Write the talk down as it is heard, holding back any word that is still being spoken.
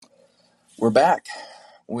We're back.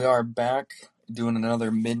 We are back doing another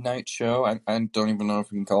midnight show. I don't even know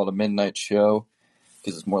if we can call it a midnight show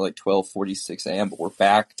because it's more like 12:46 a.m., but we're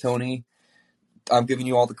back, Tony. I'm giving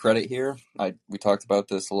you all the credit here. We talked about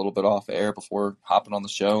this a little bit off air before hopping on the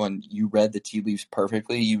show, and you read the tea leaves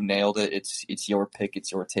perfectly. You nailed it. It's your pick.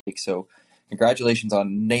 It's your take. So congratulations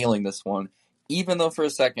on nailing this one. Even though for a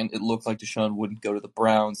second it looked like Deshaun wouldn't go to the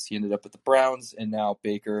Browns, he ended up with the Browns, and now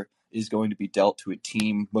Baker is going to be dealt to a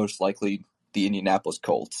team, most likely the Indianapolis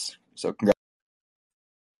Colts. So congrats.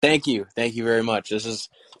 Thank you very much. This is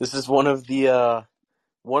one of the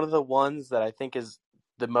ones that I think is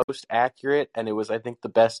the most accurate, and it was, I think, the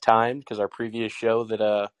best timed because our previous show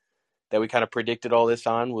that we kind of predicted all this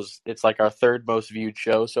on it's like our third most viewed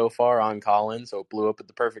show so far on Colin, so it blew up at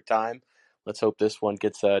the perfect time. Let's hope this one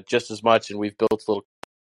gets just as much, and we've built a little.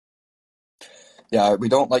 Yeah, we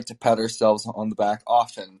don't like to pat ourselves on the back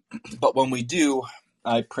often, but when we do,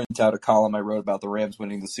 I print out a column I wrote about the Rams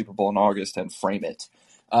winning the Super Bowl in August and frame it.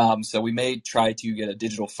 So we may try to get a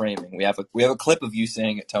digital framing. We have a clip of you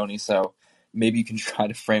saying it, Tony. So maybe you can try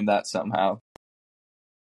to frame that somehow.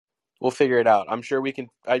 We'll figure it out. I'm sure we can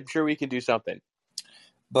do something.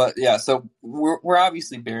 But yeah, so we're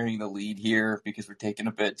obviously burying the lead here because we're taking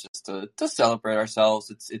a bit just to celebrate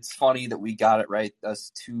ourselves. It's funny that we got it right,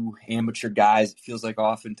 us two amateur guys. It feels like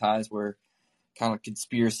oftentimes we're kind of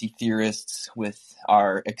conspiracy theorists with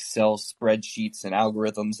our Excel spreadsheets and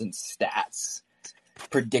algorithms and stats,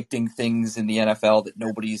 predicting things in the NFL that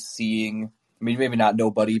nobody's seeing. I mean, maybe not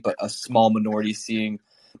nobody, but a small minority seeing.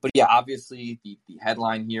 But yeah, obviously the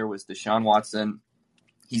headline here was Deshaun Watson.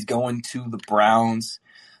 He's going to the Browns.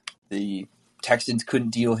 The Texans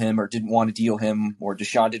couldn't deal him or didn't want to deal him, or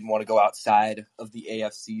Deshaun didn't want to go outside of the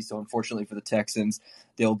AFC. So unfortunately for the Texans,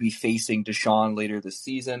 they'll be facing Deshaun later this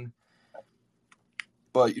season.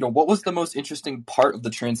 But, what was the most interesting part of the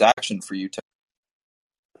transaction for you,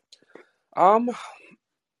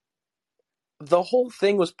 The whole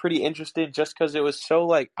thing was pretty interesting just because it was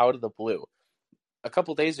so out of the blue. A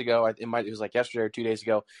couple days ago, it was like yesterday or 2 days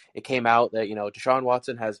ago, it came out that, Deshaun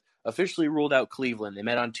Watson has officially ruled out Cleveland. They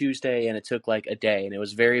met on Tuesday, and it took a day, and it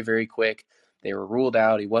was very, very quick. They were ruled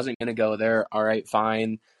out. He wasn't going to go there. All right,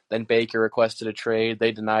 fine. Then Baker requested a trade.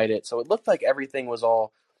 They denied it. So it looked like everything was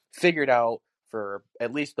all figured out for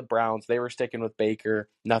at least the Browns. They were sticking with Baker.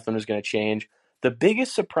 Nothing was going to change. The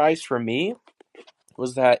biggest surprise for me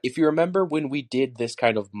was that, if you remember when we did this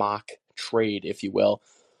kind of mock trade, if you will,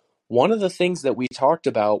 one of the things that we talked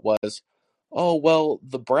about was, oh, well,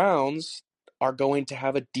 the Browns are going to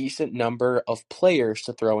have a decent number of players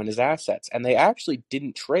to throw in as assets. And they actually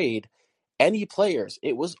didn't trade any players.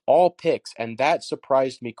 It was all picks. And that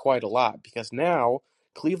surprised me quite a lot because now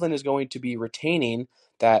Cleveland is going to be retaining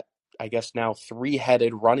that, I guess now,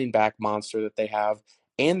 three-headed running back monster that they have.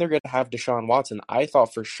 And they're going to have Deshaun Watson. I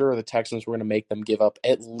thought for sure the Texans were going to make them give up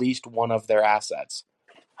at least one of their assets.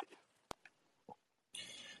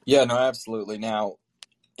 Yeah, no, absolutely. Now,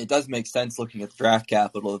 it does make sense looking at the draft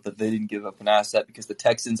capital that they didn't give up an asset because the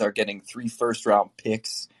Texans are getting 3 first-round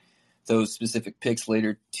picks, those specific picks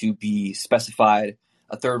later to be specified,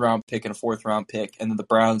 a third-round pick and a fourth-round pick, and then the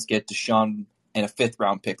Browns get Deshaun and a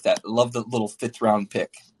fifth-round pick. I love the little fifth-round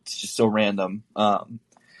pick. It's just so random.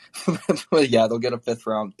 But yeah, they'll get a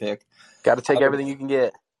fifth-round pick. Got to take everything you can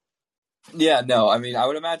get. Yeah, no, I mean, I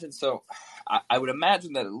would imagine so. I would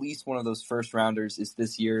imagine that at least one of those first rounders is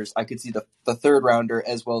this year's. I could see the third rounder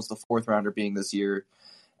as well as the fourth rounder being this year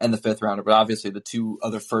and the fifth rounder. But obviously the 2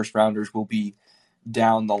 other first rounders will be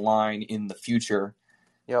down the line in the future.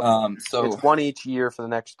 Yep. So it's one each year for the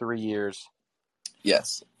next 3 years.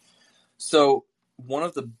 Yes. So one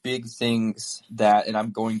of the big things that, and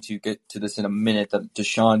I'm going to get to this in a minute, that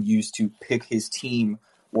Deshaun used to pick his team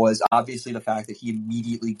was obviously the fact that he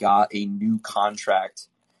immediately got a new contract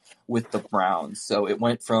with the Browns. So it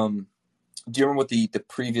went from, do you remember what the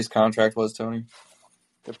previous contract was, Tony?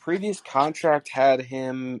 The previous contract had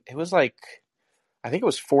him, it was I think it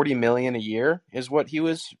was $40 million a year is what he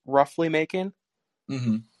was roughly making.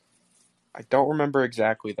 Mm-hmm. I don't remember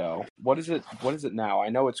exactly though. What is it now? I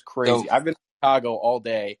know it's crazy. I've been in Chicago all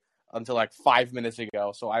day until 5 minutes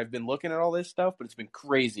ago. So I've been looking at all this stuff, but it's been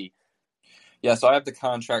crazy. Yeah, so I have the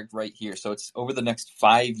contract right here. So it's over the next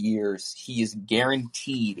 5 years. He is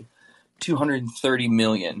guaranteed $230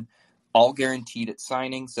 million, all guaranteed at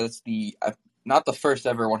signing. So it's the not the first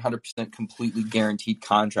ever 100% completely guaranteed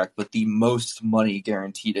contract, but the most money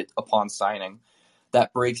guaranteed upon signing.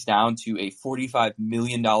 That breaks down to a $45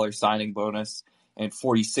 million signing bonus and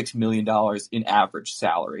 $46 million in average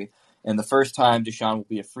salary. And the first time Deshaun will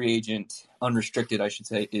be a free agent, unrestricted, I should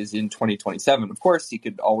say, is in 2027. Of course, he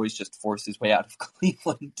could always just force his way out of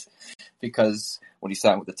Cleveland. because when he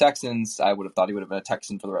signed with the Texans, I would have thought he would have been a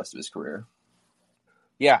Texan for the rest of his career.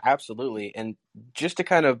 Yeah, absolutely. And just to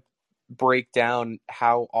kind of break down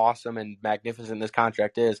how awesome and magnificent this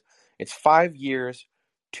contract is, it's 5 years,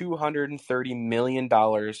 $230 million,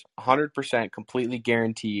 100% completely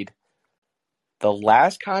guaranteed. The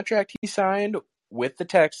last contract he signed with the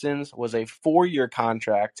Texans was a 4-year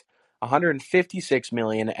contract, 156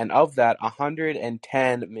 million, and of that,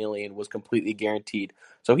 110 million was completely guaranteed.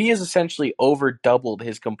 So he has essentially over doubled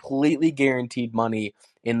his completely guaranteed money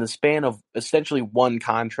in the span of essentially one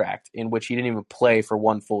contract in which he didn't even play for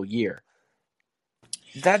one full year.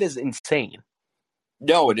 That is insane.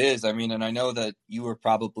 No, it is. I mean, and I know that you were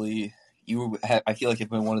probably I feel like you've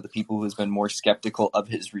been one of the people who has been more skeptical of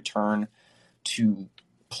his return to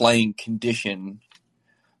playing condition.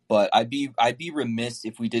 But I'd be remiss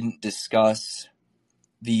if we didn't discuss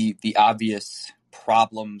the obvious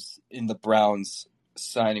problems in the Browns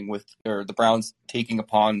signing with, or the Browns taking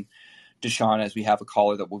upon Deshaun, as we have a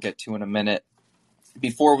caller that we'll get to in a minute.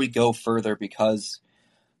 Before we go further, because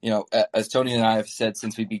as Tony and I have said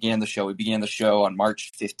since we began the show on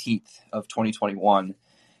March 15th of 2021.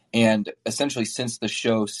 And essentially since the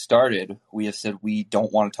show started, we have said we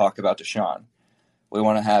don't want to talk about Deshaun. We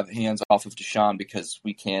want to have hands off of Deshaun because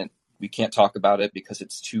we can't talk about it because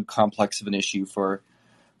it's too complex of an issue for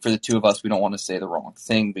the two of us. We don't want to say the wrong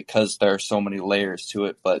thing because there are so many layers to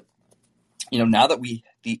it. But now that we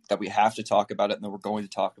have to talk about it and that we're going to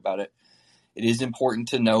talk about it, it is important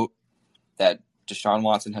to note that Deshaun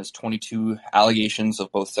Watson has 22 allegations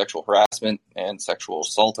of both sexual harassment and sexual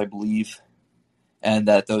assault, I believe, and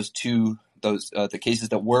that the cases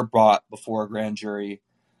that were brought before a grand jury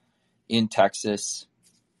in Texas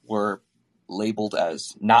were labeled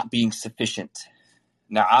as not being sufficient.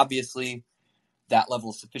 Now, obviously, that level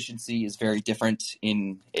of sufficiency is very different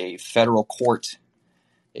in a federal court,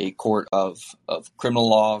 a court of criminal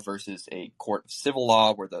law versus a court of civil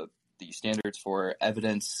law, where the standards for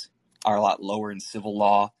evidence are a lot lower in civil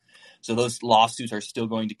law. So those lawsuits are still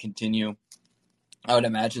going to continue. I would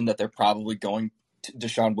imagine that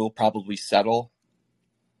Deshaun will probably settle.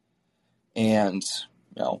 And,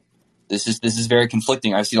 this is very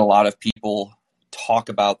conflicting. I've seen a lot of people talk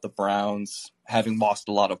about the Browns having lost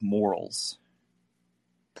a lot of morals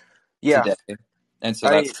today. And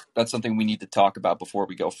so that's something we need to talk about before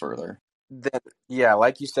we go further.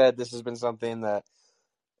 Like you said, this has been something that,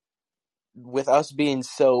 with us being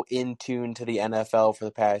so in tune to the NFL for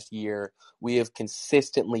the past year, we have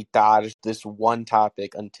consistently dodged this one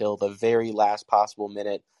topic until the very last possible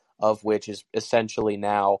minute, of which is essentially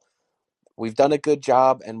now. We've done a good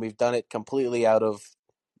job, and we've done it completely out of,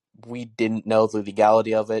 we didn't know the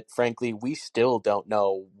legality of it. Frankly, we still don't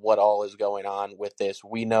know what all is going on with this.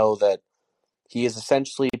 We know that he is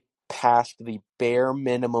essentially past the bare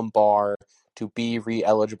minimum bar to be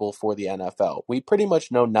re-eligible for the NFL. We pretty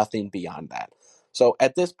much know nothing beyond that. So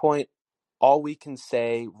at this point, all we can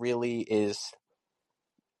say really is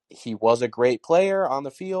he was a great player on the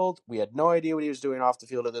field. We had no idea what he was doing off the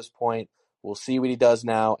field at this point. We'll see what he does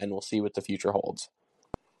now, and we'll see what the future holds.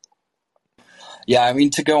 Yeah, I mean,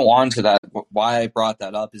 to go on to that, why I brought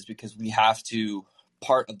that up is because we have to,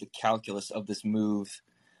 part of the calculus of this move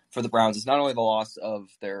for the Browns is not only the loss of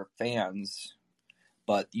their fans,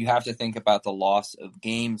 but you have to think about the loss of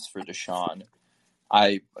games for Deshaun.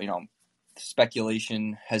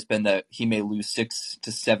 Speculation has been that he may lose 6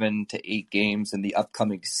 to 7 to 8 games in the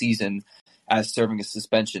upcoming season as serving a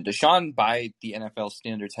suspension. Deshaun, by the NFL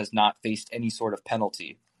standards, has not faced any sort of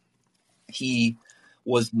penalty. He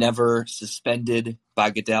was never suspended by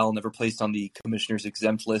Goodell, never placed on the commissioner's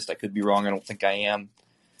exempt list. I could be wrong. I don't think I am.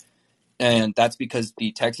 And that's because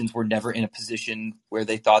the Texans were never in a position where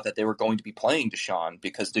they thought that they were going to be playing Deshaun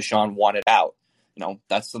because Deshaun wanted out.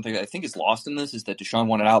 That's something that I think is lost in this, is that Deshaun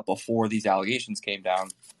wanted out before these allegations came down.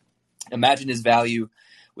 Imagine his value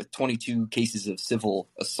with 22 cases of sexual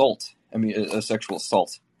assault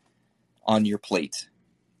on your plate.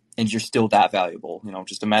 And you're still that valuable.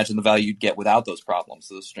 Just imagine the value you'd get without those problems,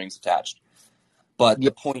 those strings attached. But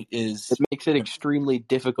the point is, it makes it extremely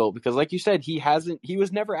difficult because, like you said, he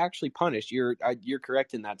was never actually punished. You're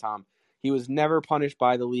correct in that, Tom. He was never punished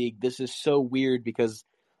by the league. This is so weird because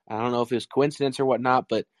I don't know if it was coincidence or whatnot,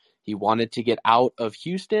 but he wanted to get out of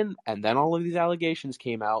Houston, and then all of these allegations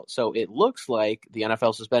came out. So it looks like the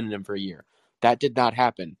NFL suspended him for a year. That did not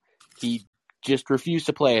happen. He just refused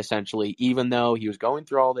to play, essentially, even though he was going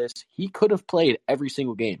through all this. He could have played every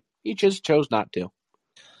single game. He just chose not to.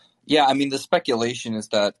 Yeah, I mean, the speculation is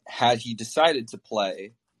that had he decided to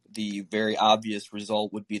play, the very obvious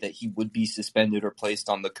result would be that he would be suspended or placed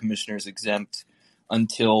on the commissioner's exempt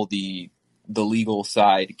until the the legal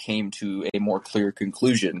side came to a more clear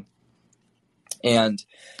conclusion. And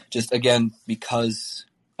just again, because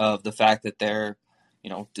of the fact that they're,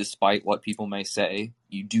 despite what people may say,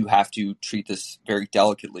 you do have to treat this very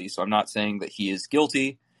delicately. So I'm not saying that he is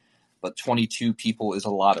guilty, but 22 people is a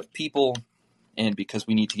lot of people. And because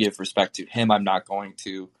we need to give respect to him,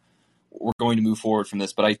 we're going to move forward from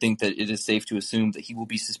this. But I think that it is safe to assume that he will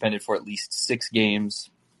be suspended for at least 6 games,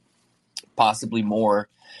 possibly more.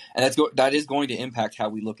 And that is going to impact how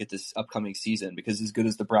we look at this upcoming season, because as good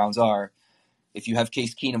as the Browns are, if you have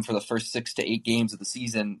Case Keenum for the first 6 to 8 games of the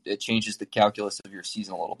season, it changes the calculus of your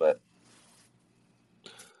season a little bit.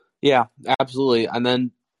 Yeah, absolutely. And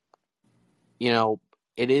then,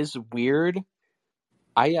 it is weird.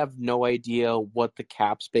 I have no idea what the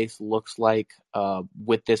cap space looks like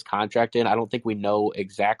with this contract in. I don't think we know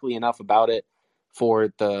exactly enough about it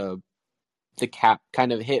for the cap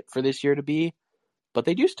kind of hit for this year to be. But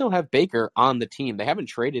they do still have Baker on the team. They haven't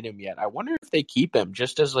traded him yet. I wonder if they keep him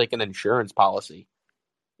just as like an insurance policy,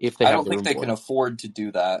 if they I have don't the think room they for can it. afford to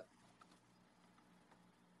do that.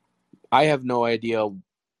 I have no idea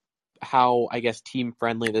how, I guess, team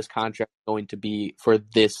friendly this contract is going to be for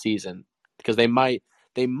this season, because they might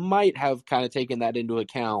have kind of taken that into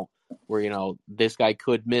account where, this guy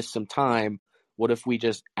could miss some time. What if we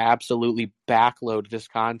just absolutely backload this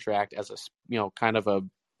contract as a, kind of a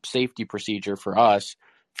safety procedure for us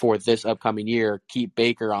for this upcoming year, keep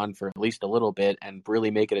Baker on for at least a little bit and really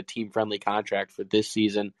make it a team friendly contract for this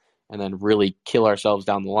season, and then really kill ourselves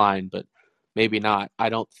down the line. But maybe not. I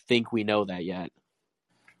don't think we know that yet.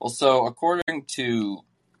 Well, so according to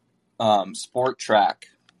Sport Track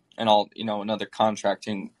and another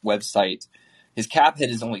contracting website, his cap hit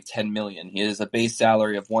is only $10 million. He has a base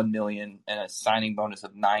salary of $1 million and a signing bonus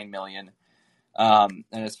of $9 million. And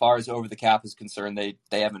as far as over the cap is concerned,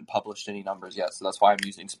 they haven't published any numbers yet, so that's why I'm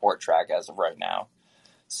using Sport Track as of right now.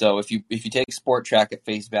 So if you take Sport Track at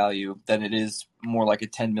face value, then it is more like a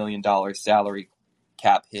 $10 million salary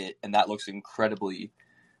cap hit, and that looks incredibly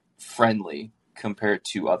friendly compared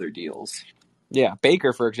to other deals. Yeah,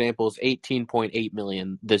 Baker, for example, is $18.8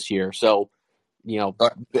 million this year. So,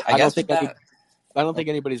 But I don't think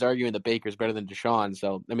anybody's arguing that Baker's better than Deshaun.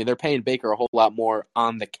 So, I mean, they're paying Baker a whole lot more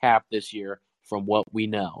on the cap this year from what we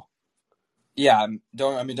know. Yeah,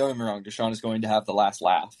 don't get me wrong. Deshaun is going to have the last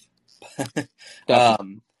laugh.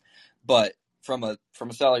 Definitely. But from a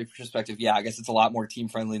salary perspective, yeah, I guess it's a lot more team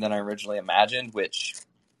friendly than I originally imagined. Which,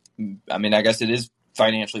 I mean, I guess it is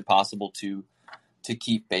financially possible to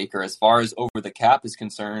keep Baker. As far as over the cap is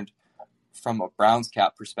concerned, from a Browns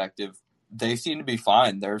cap perspective, they seem to be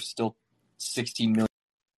fine. They're still $16 million.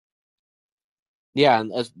 Yeah,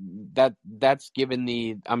 and that's given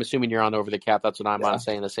the. I'm assuming you're on over the cap. That's what I'm on,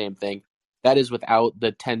 saying the same thing. That is without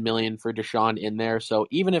the $10 million for Deshaun in there. So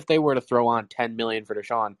even if they were to throw on $10 million for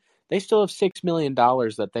Deshaun, they still have $6 million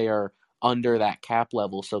that they are under that cap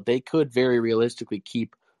level. So they could very realistically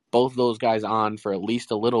keep both those guys on for at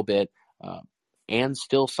least a little bit, and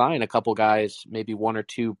still sign a couple guys, maybe one or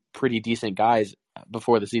two pretty decent guys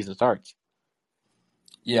before the season starts.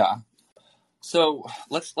 Yeah. So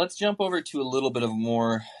let's jump over to a little bit of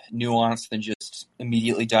more nuance than just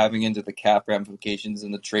immediately diving into the cap ramifications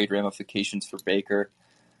and the trade ramifications for Baker.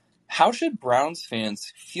 How should Browns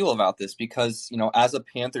fans feel about this? Because, as a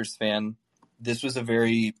Panthers fan, this was a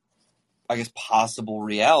very, I guess, possible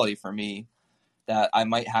reality for me, that I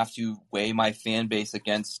might have to weigh my fan base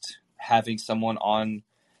against having someone on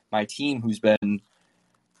my team who's been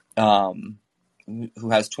who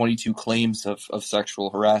has 22 claims of sexual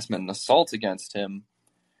harassment and assault against him.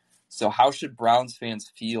 So how should Browns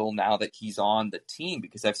fans feel now that he's on the team?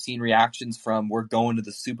 Because I've seen reactions from "we're going to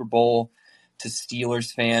the Super Bowl" to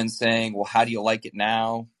Steelers fans saying, well, how do you like it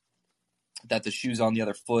now that the shoe's on the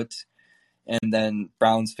other foot? And then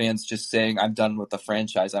Browns fans just saying, I'm done with the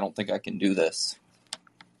franchise. I don't think I can do this.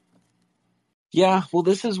 Yeah, well,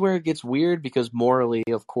 this is where it gets weird, because morally,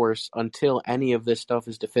 of course, until any of this stuff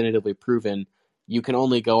is definitively proven, you can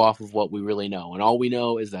only go off of what we really know. And all we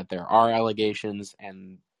know is that there are allegations,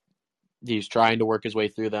 and he's trying to work his way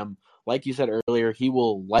through them. Like you said earlier, he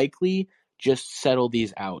will likely just settle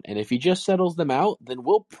these out. And if he just settles them out, then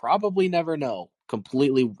we'll probably never know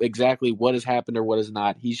completely exactly what has happened or what has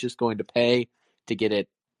not. He's just going to pay to get it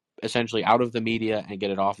essentially out of the media and get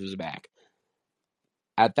it off his back.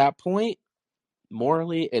 At that point,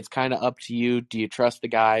 morally, it's kind of up to you. Do you trust the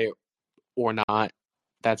guy or not?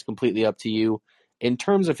 That's completely up to you. In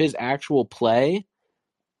terms of his actual play,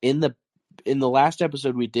 in the last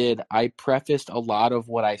episode we did, I prefaced a lot of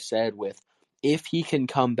what I said with, if he can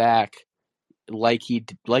come back like he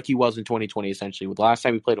was in 2020, essentially. With the last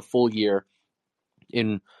time he played a full year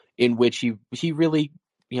in in which he really,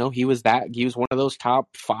 he was one of those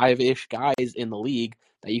top 5-ish guys in the league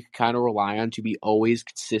that you could kind of rely on to be always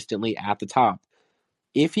consistently at the top.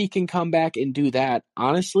 If he can come back and do that,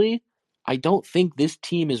 honestly, I don't think this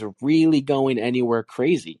team is really going anywhere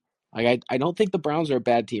crazy. Like I don't think the Browns are a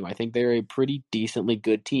bad team. I think they're a pretty decently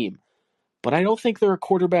good team. But I don't think they're a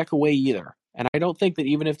quarterback away either. And I don't think that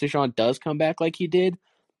even if Deshaun does come back like he did,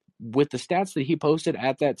 with the stats that he posted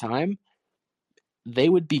at that time, they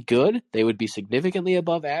would be good. They would be significantly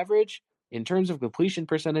above average. In terms of completion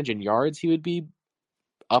percentage and yards, he would be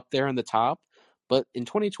up there in the top. But in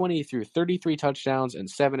 2020, he threw 33 touchdowns and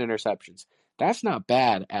 7 interceptions. That's not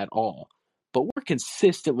bad at all. But we're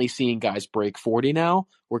consistently seeing guys break 40 now.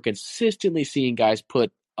 We're consistently seeing guys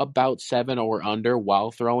put about 7 or under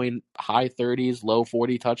while throwing high 30s, low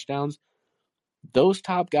 40 touchdowns. Those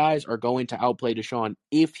top guys are going to outplay Deshaun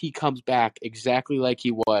if he comes back exactly like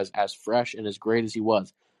he was, as fresh and as great as he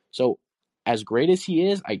was. So, as great as he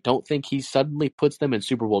is, I don't think he suddenly puts them in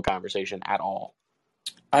Super Bowl conversation at all.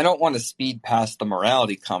 I don't want to speed past the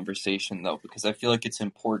morality conversation, though, because I feel like it's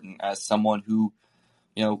important as someone who,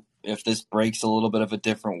 if this breaks a little bit of a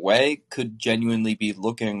different way, could genuinely be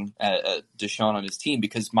looking at Deshaun on his team.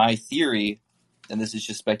 Because my theory, and this is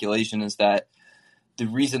just speculation, is that the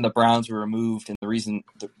reason the Browns were removed and the reason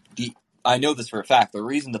I know this for a fact, the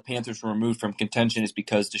reason the Panthers were removed from contention is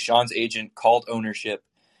because Deshaun's agent called ownership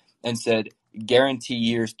and said, guarantee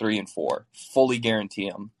years 3 and 4, fully guarantee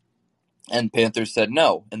them. And Panthers said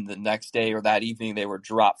no. And the next day or that evening, they were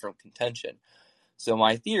dropped from contention. So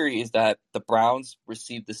my theory is that the Browns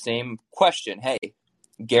received the same question. Hey,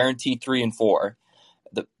 guarantee 3 and 4.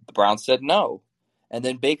 The Browns said no. And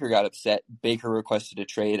then Baker got upset. Baker requested a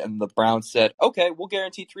trade. And the Browns said, okay, we'll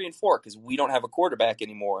guarantee 3 and 4 because we don't have a quarterback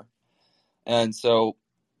anymore. And so,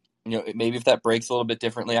 maybe if that breaks a little bit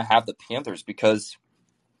differently, I have the Panthers because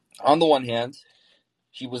on the one hand,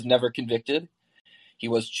 he was never convicted. He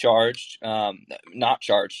was charged, not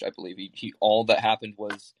charged, I believe. He all that happened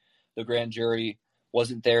was the grand jury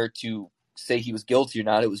wasn't there to say he was guilty or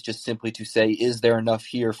not. It was just simply to say, is there enough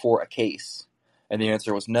here for a case? And the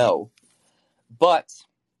answer was no. But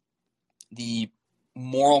the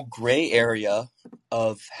moral gray area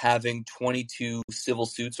of having 22 civil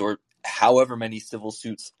suits or however many civil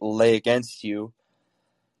suits lay against you,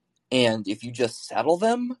 and if you just settle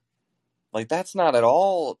them, like that's not at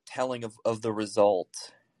all telling of the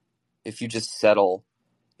result. If you settle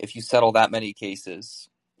that many cases,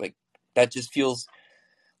 like that just feels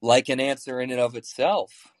like an answer in and of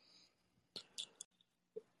itself.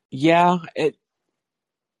 Yeah,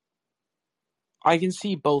 I can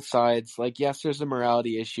see both sides. Like, yes, there's a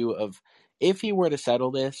morality issue of if he were to settle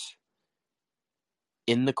this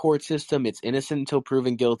in the court system, it's innocent until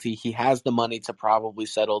proven guilty. He has the money to probably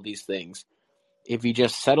settle these things. If he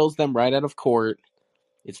just settles them right out of court,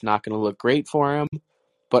 it's not going to look great for him.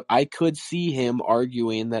 But I could see him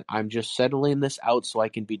arguing that I'm just settling this out so I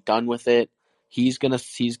can be done with it. He's gonna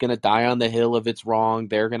die on the hill of it's wrong.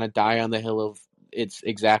 They're gonna die on the hill of it's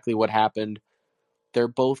exactly what happened. They're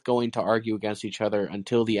both going to argue against each other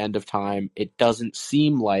until the end of time. It doesn't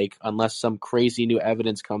seem like, unless some crazy new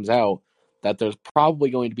evidence comes out, that there's probably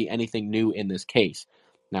going to be anything new in this case.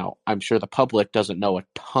 Now, I'm sure the public doesn't know a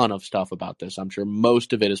ton of stuff about this. I'm sure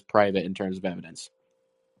most of it is private in terms of evidence.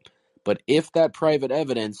 But if that private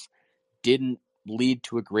evidence didn't lead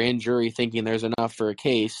to a grand jury thinking there's enough for a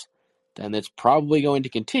case, then it's probably going to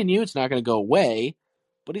continue. It's not going to go away,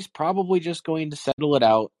 but he's probably just going to settle it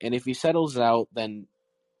out. And if he settles it out, then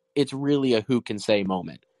it's really a who can say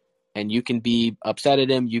moment. And you can be upset at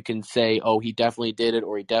him. You can say, oh, he definitely did it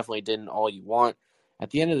or he definitely didn't, all you want. At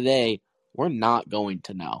the end of the day, we're not going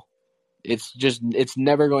to know. It's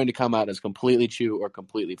never going to come out as completely true or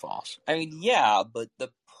completely false. I mean, yeah, but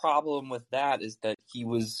the problem with that is that he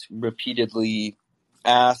was repeatedly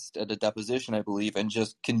asked at a deposition, I believe, and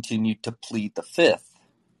just continued to plead the fifth.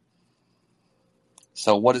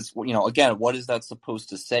 So what is that supposed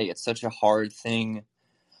to say? It's such a hard thing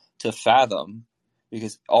to fathom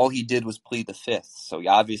because all he did was plead the fifth. So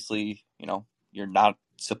obviously, you're not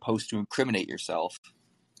supposed to incriminate yourself.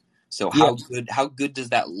 So how good does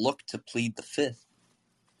that look to plead the fifth?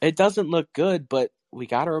 It doesn't look good, but we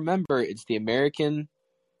got to remember it's the American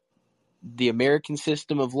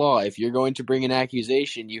system of law. If you're going to bring an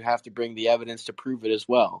accusation, you have to bring the evidence to prove it as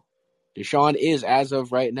well. Deshaun is, as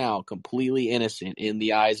of right now, completely innocent in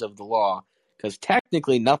the eyes of the law because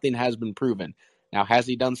technically nothing has been proven. Now, has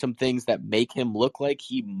he done some things that make him look like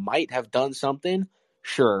he might have done something?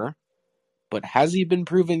 Sure. But has he been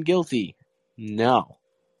proven guilty? No.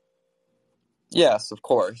 Yes, of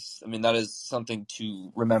course. I mean, that is something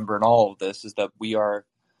to remember in all of this is that we are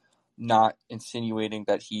not insinuating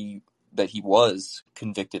that he was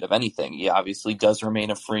convicted of anything. He obviously does remain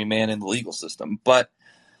a free man in the legal system, but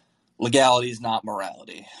legality is not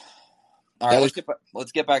morality. All right,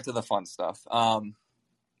 let's get back to the fun stuff.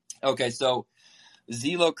 Okay, so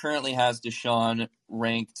Zelo currently has Deshaun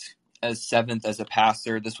ranked as 7th as a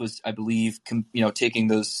passer. This was, I believe, taking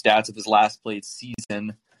those stats of his last played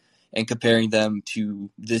season and comparing them to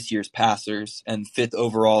this year's passers, and 5th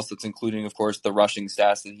overall. So it's including, of course, the rushing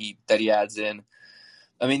stats that he adds in.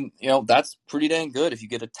 I mean, that's pretty dang good if you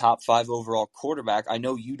get a top 5 overall quarterback. I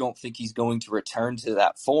know you don't think he's going to return to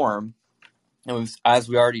that form. And as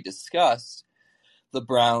we already discussed, the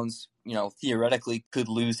Browns, theoretically could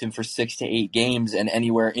lose him for 6 to 8 games and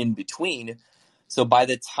anywhere in between. So by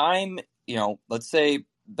the time, let's say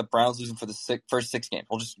the Browns lose him for the first 6 games.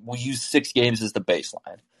 We'll use 6 games as the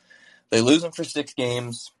baseline. They lose him for 6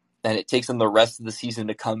 games, and it takes them the rest of the season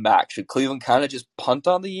to come back. Should Cleveland kind of just punt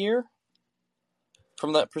on the year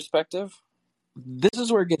from that perspective? This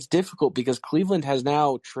is where it gets difficult because Cleveland has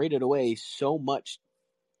now traded away so much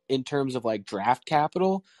in terms of like draft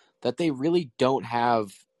capital that they really don't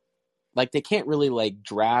have, like they can't really like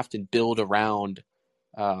draft and build around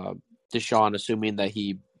Deshaun, assuming that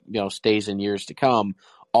he stays in years to come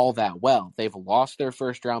all that well. They've lost their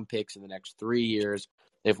first round picks in the next 3 years.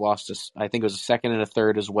 They've lost, I think it was a second and a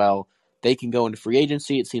third as well. They can go into free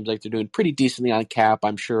agency. It seems like they're doing pretty decently on cap.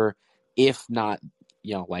 I'm sure if not,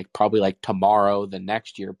 probably like tomorrow, the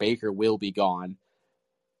next year, Baker will be gone.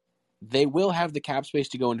 They will have the cap space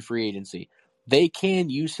to go into free agency. They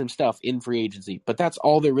can use some stuff in free agency, but that's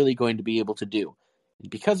all they're really going to be able to do.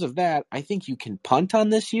 And because of that, I think you can punt on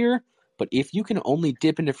this year, but if you can only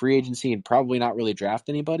dip into free agency and probably not really draft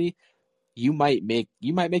anybody, you might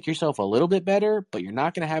make yourself a little bit better, but you're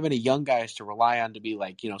not going to have any young guys to rely on to be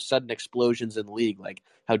like, sudden explosions in the league, like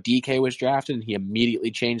how DK was drafted and he immediately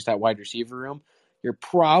changed that wide receiver room. You're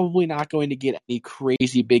probably not going to get any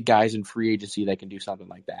crazy big guys in free agency that can do something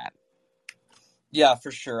like that. Yeah,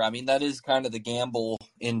 for sure. I mean, that is kind of the gamble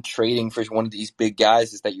in trading for one of these big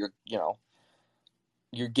guys, is that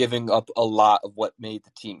you're giving up a lot of what made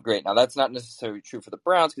the team great. Now, that's not necessarily true for the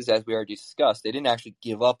Browns because, as we already discussed, they didn't actually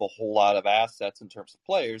give up a whole lot of assets in terms of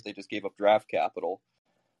players. They just gave up draft capital.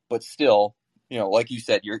 But still, like you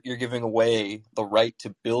said, you're giving away the right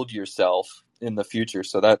to build yourself in the future.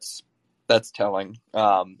 So that's telling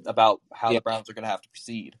about how the Browns are going to have to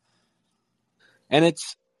proceed. And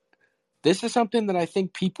this is something that I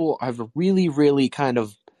think people have really, really kind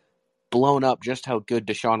of blown up just how good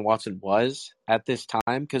Deshaun Watson was at this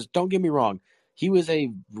time. Because don't get me wrong, he was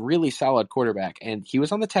a really solid quarterback, and he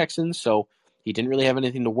was on the Texans, so he didn't really have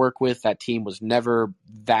anything to work with. That team was never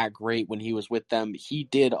that great when he was with them. He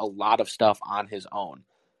did a lot of stuff on his own.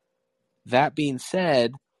 That being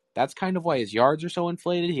said, that's kind of why his yards are so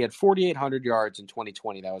inflated. He had 4,800 yards in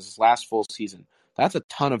 2020. That was his last full season. That's a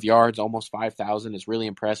ton of yards, almost 5,000 is really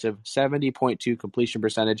impressive. 70.2 completion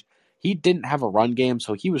percentage. He didn't have a run game,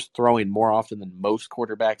 so he was throwing more often than most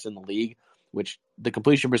quarterbacks in the league, which the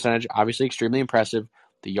completion percentage, obviously extremely impressive.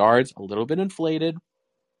 The yards, a little bit inflated.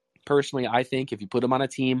 Personally, I think if you put him on a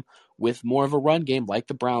team with more of a run game like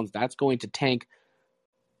the Browns, that's going to tank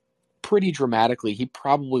pretty dramatically. He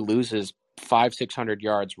probably loses 500-600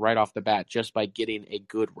 yards right off the bat just by getting a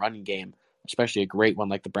good run game, especially a great one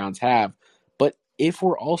like the Browns have. But if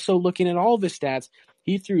we're also looking at all of his stats,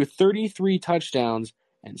 he threw 33 touchdowns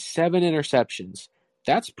and 7 interceptions.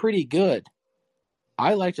 That's pretty good.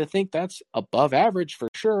 I like to think that's above average for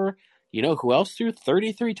sure. You know who else threw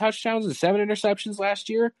 33 touchdowns and 7 interceptions last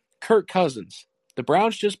year? Kirk Cousins. The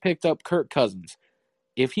Browns just picked up Kirk Cousins.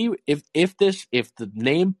 If the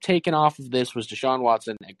name taken off of this was Deshaun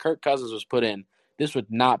Watson and Kirk Cousins was put in, this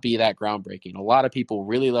would not be that groundbreaking. A lot of people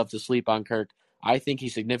really love to sleep on Kirk. I think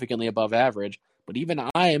he's significantly above average, but even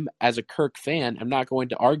I, as a Kirk fan, I'm not going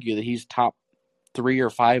to argue that he's top 3 or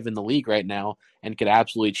 5 in the league right now and could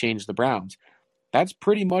absolutely change the Browns. That's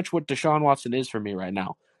pretty much what Deshaun Watson is for me right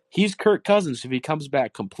now. He's Kirk Cousins if he comes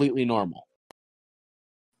back completely normal.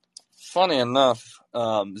 Funny enough,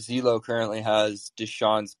 Zelo currently has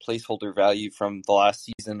Deshaun's placeholder value from the last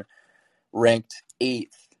season ranked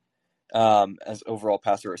 8th as overall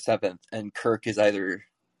passer, or 7th, and Kirk is either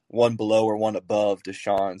one below or one above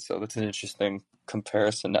Deshaun. So that's an interesting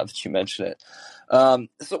comparison now that you mention it.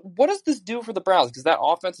 So what does this do for the Browns? Because that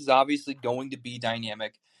offense is obviously going to be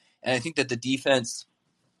dynamic, and I think that the defense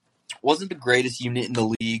wasn't the greatest unit in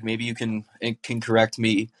the league. Maybe you can correct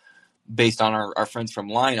me based on our friends from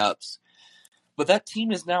lineups. But that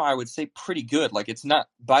team is now, I would say, pretty good. Like, it's not,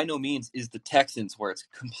 by no means is the Texans where it's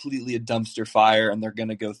completely a dumpster fire and they're going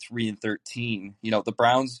to go 3-13. The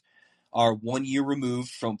Browns are 1 year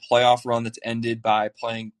removed from playoff run that's ended by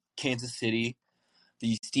playing Kansas City.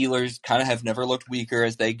 The Steelers kind of have never looked weaker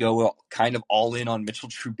as they go kind of all in on Mitchell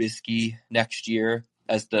Trubisky next year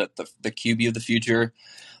as the QB of the future.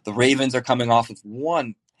 The Ravens are coming off of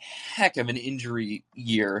one heck of an injury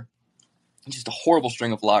year, just a horrible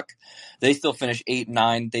string of luck. They still finish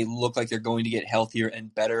 8-9. They look like they're going to get healthier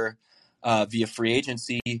and better via free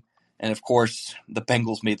agency. And of course, the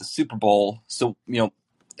Bengals made the Super Bowl. So,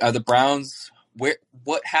 are the Browns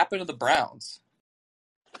what happened to the Browns?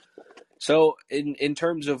 So in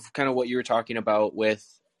terms of kind of what you were talking about with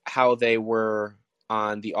how they were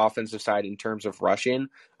on the offensive side in terms of rushing,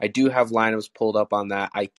 I do have lineups pulled up on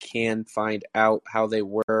that. I can find out how they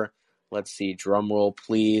were. Let's see, drum roll,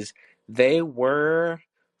 please. They were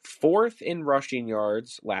 4th in rushing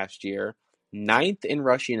yards last year, 9th in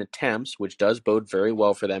rushing attempts, which does bode very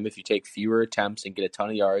well for them. If you take fewer attempts and get a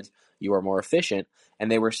ton of yards, you are more efficient.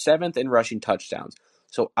 And they were 7th in rushing touchdowns.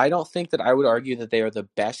 So I don't think that I would argue that they are the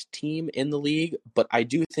best team in the league, but I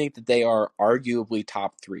do think that they are arguably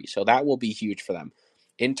top 3. So that will be huge for them.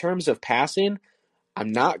 In terms of passing,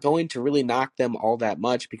 I'm not going to really knock them all that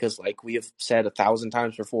much because, like we have said 1,000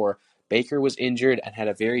 times before, Baker was injured and had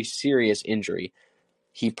a very serious injury.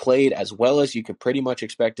 He played as well as you could pretty much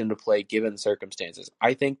expect him to play given the circumstances.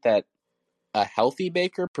 I think that a healthy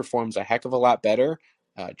Baker performs a heck of a lot better,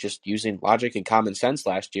 just using logic and common sense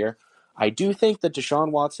last year. I do think that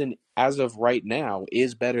Deshaun Watson, as of right now,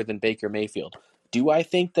 is better than Baker Mayfield. Do I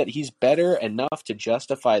think that he's better enough to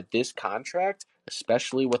justify this contract,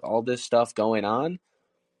 especially with all this stuff going on?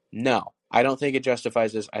 No, I don't think it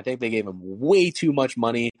justifies this. I think they gave him way too much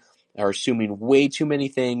money, are assuming way too many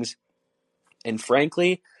things. And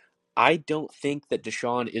frankly, I don't think that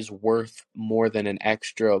Deshaun is worth more than an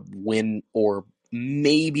extra win or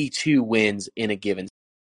maybe 2 wins in a given.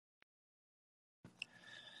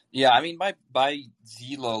 Yeah, I mean, by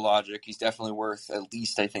Zelo logic, he's definitely worth at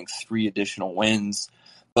least, I think, 3 additional wins.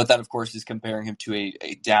 But that, of course, is comparing him to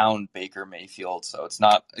a down Baker Mayfield, so it's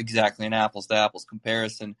not exactly an apples-to-apples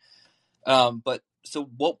comparison. But so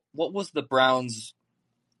what was the Browns'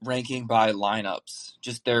 ranking by lineups?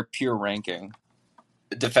 Just their pure ranking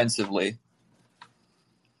defensively.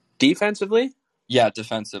 Defensively? Yeah,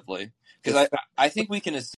 defensively. Because I think we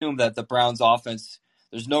can assume that the Browns' offense,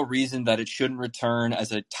 there's no reason that it shouldn't return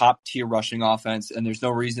as a top-tier rushing offense, and there's no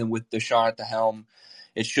reason with Deshaun at the helm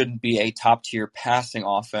it shouldn't be a top-tier passing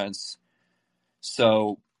offense.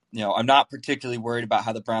 So, I'm not particularly worried about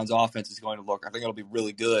how the Browns' offense is going to look. I think it'll be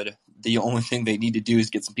really good. The only thing they need to do is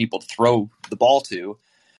get some people to throw the ball to.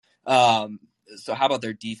 So how about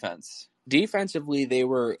their defense? Defensively, they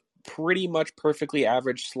were pretty much perfectly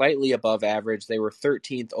average, slightly above average. They were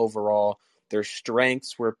 13th overall. Their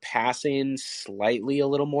strengths were passing slightly a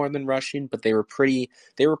little more than rushing, but they were pretty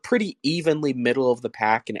evenly middle of the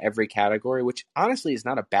pack in every category, which honestly is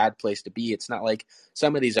not a bad place to be. It's not like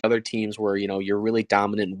some of these other teams where, you're really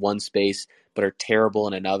dominant in one space but are terrible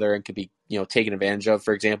in another and could be, taken advantage of.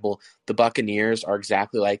 For example, the Buccaneers are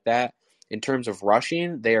exactly like that. In terms of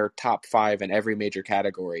rushing, they are top 5 in every major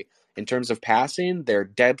category. In terms of passing, they're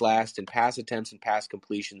dead last in pass attempts and pass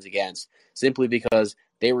completions against, simply because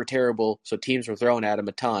they were terrible, so teams were throwing at them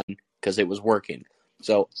a ton because it was working.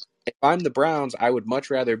 So if I'm the Browns, I would much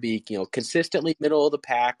rather be, consistently middle of the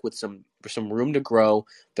pack with some room to grow.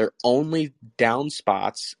 Their only down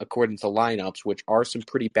spots, according to lineups, which are some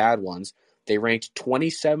pretty bad ones, they ranked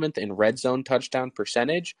 27th in red zone touchdown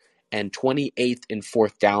percentage and 28th in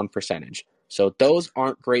fourth down percentage. So those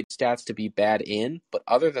aren't great stats to be bad in, but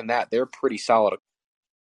other than that, they're pretty solid.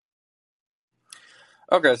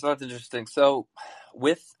 Okay, so that's interesting. So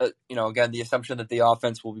with, again, the assumption that the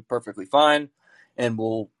offense will be perfectly fine and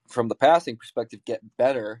will, from the passing perspective, get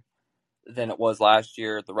better than it was last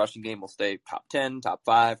year. The rushing game will stay top 10, top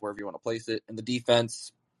 5, wherever you want to place it. And the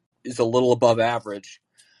defense is a little above average.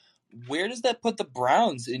 Where does that put the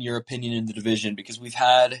Browns, in your opinion, in the division? Because we've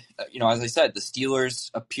had, as I said, the Steelers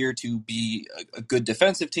appear to be a good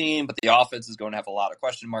defensive team, but the offense is going to have a lot of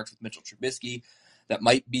question marks with Mitchell Trubisky. That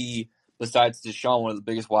might be, besides Deshaun, one of the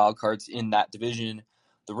biggest wild cards in that division.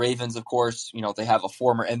 The Ravens, of course, they have a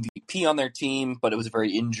former MVP on their team, but it was a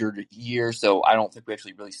very injured year, so I don't think we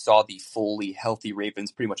actually really saw the fully healthy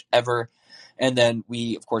Ravens pretty much ever. And then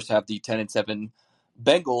we, of course, have the 10-7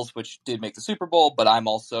 Bengals, which did make the Super Bowl, but I'm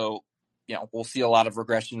also, we'll see a lot of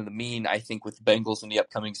regression to the mean, I think, with the Bengals in the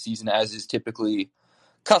upcoming season, as is typically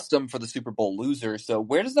custom for the Super Bowl loser. So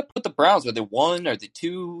where does that put the Browns? Are they 1? Are they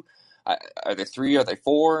 2? Are they 3? Are they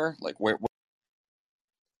 4? Like, where?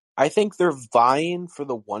 I think they're vying for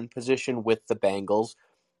the 1 position with the Bengals.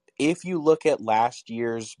 if you look at last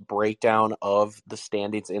year's breakdown of the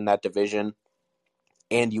standings in that division,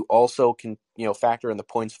 and you also can, factor in the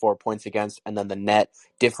points for, points against, and then the net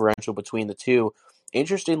differential between the two,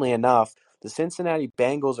 interestingly enough, the Cincinnati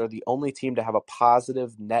Bengals are the only team to have a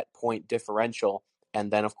positive net point differential,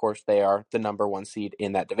 and then, of course, they are the number one seed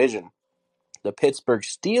in that division. The Pittsburgh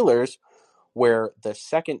Steelers were the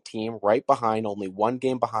second team right behind, only one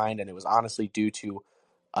game behind, and it was honestly due to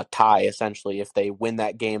a tie, essentially. If they win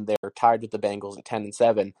that game, they're tied with the Bengals at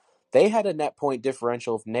 10-7. They had a net point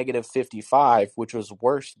differential of negative 55, which was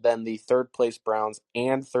worse than the third place Browns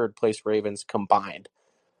and third place Ravens combined.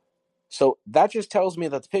 So that just tells me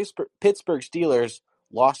that the Pittsburgh Steelers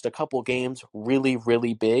lost a couple games really,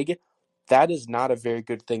 really big. That is not a very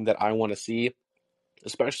good thing that I want to see,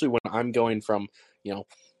 especially when I'm going from,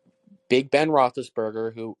 Big Ben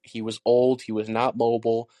Roethlisberger, who he was old, he was not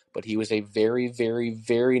mobile, but he was a very, very,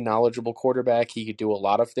 very knowledgeable quarterback. He could do a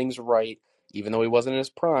lot of things right, even though he wasn't in his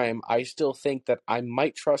prime. I still think that I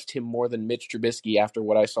might trust him more than Mitch Trubisky after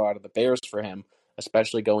what I saw out of the Bears for him,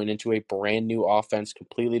 especially going into a brand new offense,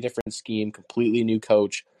 completely different scheme, completely new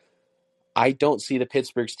coach. I don't see the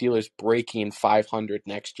Pittsburgh Steelers breaking 500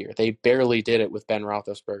 next year. They barely did it with Ben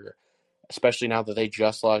Roethlisberger, especially now that they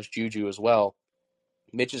just lost Juju as well.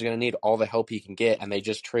 Mitch is going to need all the help he can get, and they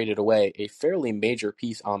just traded away a fairly major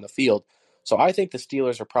piece on the field. So I think the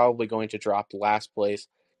Steelers are probably going to drop last place.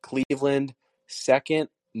 Cleveland, second,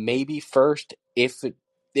 maybe first. If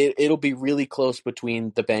it'll be really close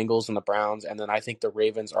between the Bengals and the Browns, and then I think the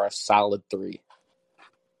Ravens are a solid 3.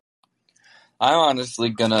 I'm honestly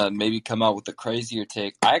going to maybe come out with a crazier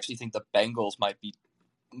take. I actually think the Bengals might be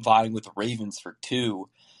vying with the Ravens for 2,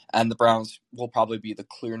 and the Browns will probably be the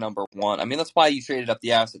clear number 1. I mean, that's why you traded up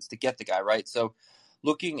the assets to get the guy, right? So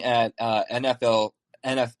looking at NFELO,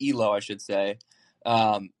 I should say,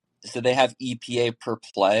 so they have EPA per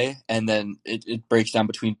play, and then it breaks down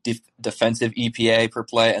between defensive EPA per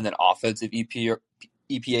play and then offensive EPA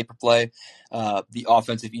per play. The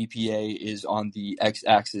offensive EPA is on the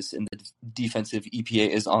x-axis, and the defensive EPA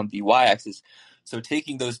is on the y-axis. So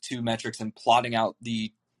taking those two metrics and plotting out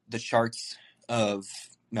the charts of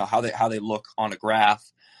how they look on a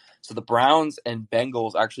graph. So the Browns and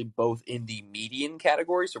Bengals are actually both in the median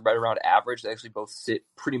category, so right around average. They actually both sit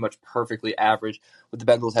pretty much perfectly average, with the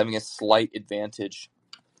Bengals having a slight advantage.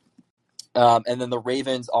 And then the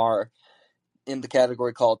Ravens are in the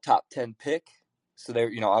category called top 10 pick. So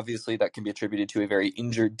they're, obviously that can be attributed to a very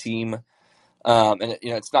injured team. And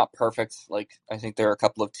it's not perfect. Like, I think there are a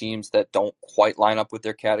couple of teams that don't quite line up with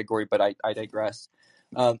their category, but I digress.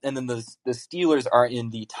 And then the Steelers are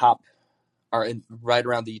right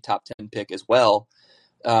around the top 10 pick as well.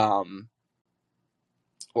 Well,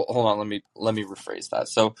 hold on, let me rephrase that.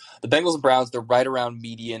 So the Bengals and Browns, they're right around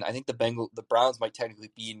median. I think the Browns might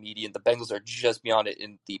technically be in median. The Bengals are just beyond it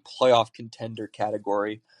in the playoff contender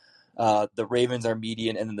category. The Ravens are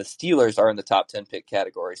median, and then the Steelers are in the top 10 pick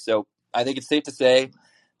category. So I think it's safe to say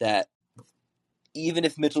that even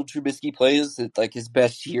if Mitchell Trubisky plays at like his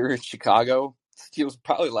best year in Chicago, Steelers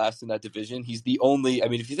probably last in that division. He's the only. I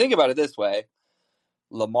mean, if you think about it this way,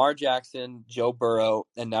 Lamar Jackson, Joe Burrow,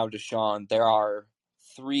 and now Deshaun, there are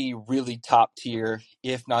 3 really top tier,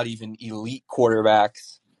 if not even elite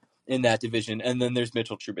quarterbacks in that division. And then there's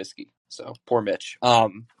Mitchell Trubisky. So poor Mitch. So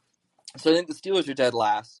I think the Steelers are dead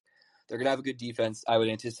last. They're going to have a good defense, I would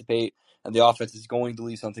anticipate, and the offense is going to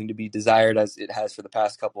leave something to be desired, as it has for the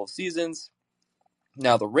past couple of seasons.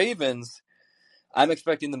 Now, the Ravens, I'm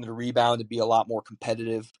expecting them to rebound and be a lot more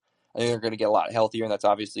competitive. I think they're going to get a lot healthier, and that's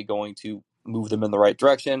obviously going to move them in the right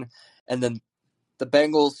direction. And then the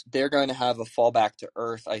Bengals, they're going to have a fall back to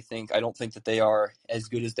earth, I think. I don't think that they are as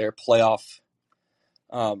good as their playoff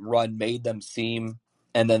run made them seem.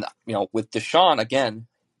 And then, with Deshaun, again,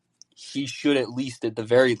 he should at the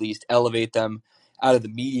very least, elevate them out of the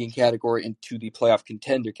median category into the playoff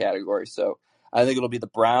contender category. So I think it'll be the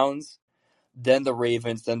Browns, then the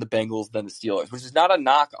Ravens, then the Bengals, then the Steelers, which is not a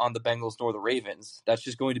knock on the Bengals nor the Ravens. That's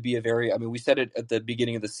just going to be we said it at the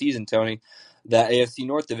beginning of the season, Tony, that AFC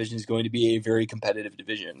North division is going to be a very competitive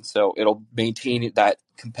division. So it'll maintain that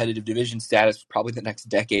competitive division status for probably the next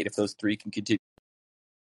decade if those 3 can continue.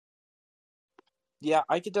 Yeah,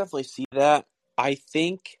 I could definitely see that. I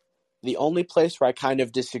think the only place where I kind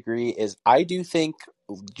of disagree is I do think,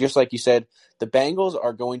 just like you said, the Bengals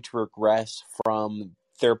are going to regress from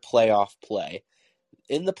their playoff play.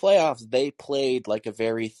 In the playoffs, they played like a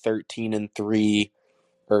very 13-3,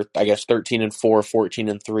 or I guess 13-4,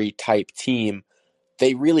 14-3 type team.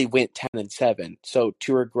 They really went 10-7. So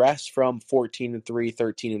to regress from 14-3,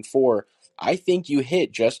 13-4, I think you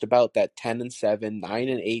hit just about that 10-7,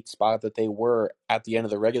 9-8 spot that they were at the end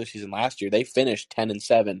of the regular season last year. They finished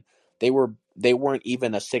 10-7. They weren't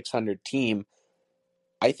even a 600 team.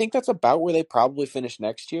 I think that's about where they probably finish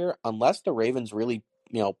next year, unless the Ravens really,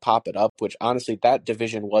 pop it up, which honestly, that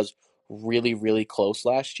division was really, really close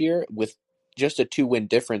last year with just a 2-win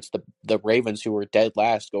difference. The Ravens, who were dead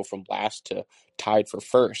last, go from last to tied for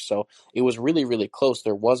first. So it was really, really close.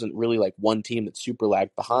 There wasn't really like one team that super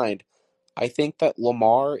lagged behind. I think that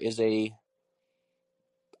Lamar is a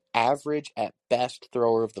average at best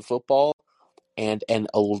thrower of the football and an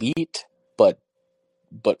elite but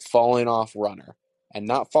falling off runner. And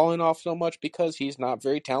not falling off so much because he's not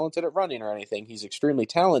very talented at running or anything. He's extremely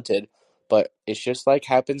talented, but it's just like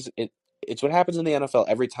it's what happens in the NFL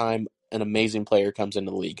every time an amazing player comes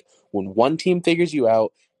into the league. When one team figures you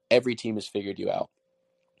out, every team has figured you out.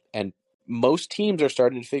 And most teams are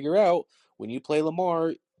starting to figure out when you play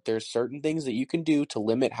Lamar, there's certain things that you can do to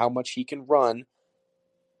limit how much he can run.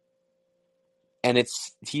 And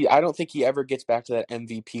I don't think he ever gets back to that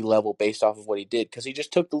MVP level based off of what he did because he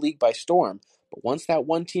just took the league by storm. But once that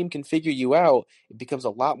one team can figure you out, it becomes a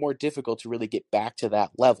lot more difficult to really get back to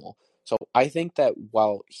that level. So I think that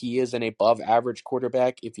while he is an above average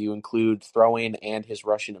quarterback, if you include throwing and his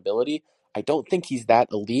rushing ability, I don't think he's that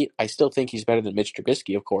elite. I still think he's better than Mitch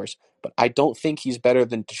Trubisky, of course, but I don't think he's better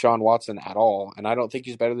than Deshaun Watson at all, and I don't think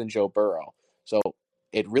he's better than Joe Burrow. So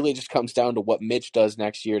it really just comes down to what Mitch does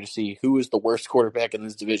next year to see who is the worst quarterback in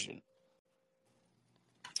this division.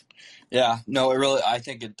 Yeah, no, I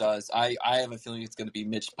think it does. I have a feeling it's going to be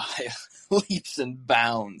Mitch by leaps and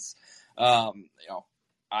bounds.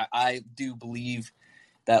 I do believe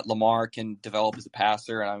that Lamar can develop as a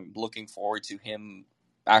passer, and I'm looking forward to him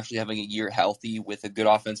actually having a year healthy with a good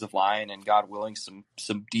offensive line and, God willing, some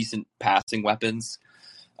decent passing weapons.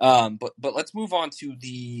 But let's move on to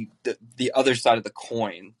the other side of the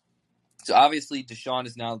coin. So obviously Deshaun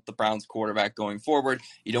is now the Browns quarterback going forward.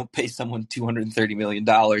 You don't pay someone $230 million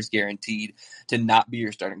guaranteed to not be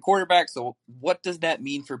your starting quarterback. So what does that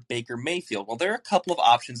mean for Baker Mayfield? Well, there are a couple of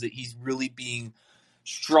options that he's really being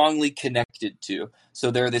strongly connected to.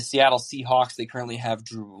 So there are the Seattle Seahawks. They currently have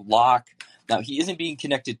Drew Lock. Now, he isn't being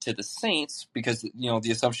connected to the Saints because,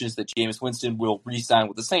 the assumption is that Jameis Winston will re-sign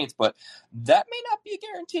with the Saints, but that may not be a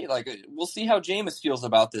guarantee. We'll see how Jameis feels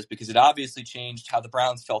about this because it obviously changed how the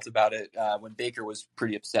Browns felt about it when Baker was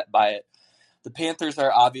pretty upset by it. The Panthers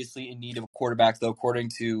are obviously in need of a quarterback, though, according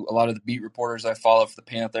to a lot of the beat reporters I follow for the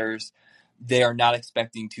Panthers. They are not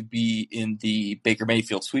expecting to be in the Baker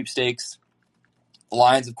Mayfield sweepstakes. The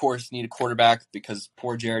Lions, of course, need a quarterback because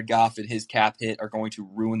poor Jared Goff and his cap hit are going to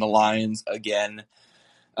ruin the Lions again.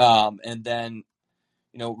 And then,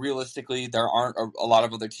 realistically, there aren't a lot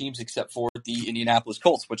of other teams except for the Indianapolis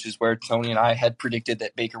Colts, which is where Tony and I had predicted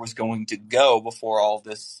that Baker was going to go before all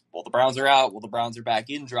this. Well, the Browns are out. Well, the Browns are back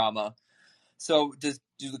in drama. So do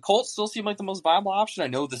the Colts still seem like the most viable option? I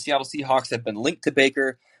know the Seattle Seahawks have been linked to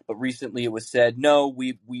Baker, but recently it was said, no,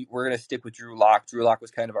 we're going to stick with Drew Lock. Drew Lock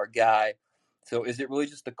was kind of our guy. So is it really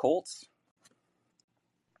just the Colts?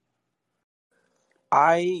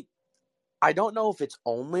 I don't know if it's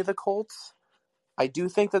only the Colts. I do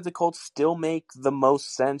think that the Colts still make the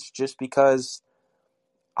most sense just because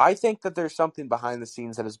I think that there's something behind the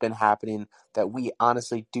scenes that has been happening that we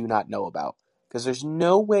honestly do not know about. Because there's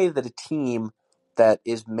no way that a team that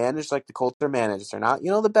is managed like the Colts are managed, they're not,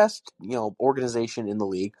 the best, organization in the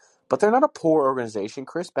league, but they're not a poor organization.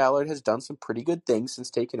 Chris Ballard has done some pretty good things since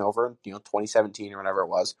taking over in, 2017 or whenever it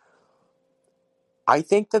was. I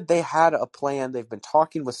think that they had a plan. They've been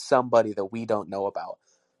talking with somebody that we don't know about.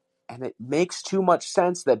 And it makes too much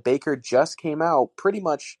sense that Baker just came out pretty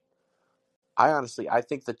much. I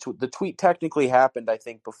think the tweet technically happened, I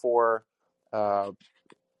think, before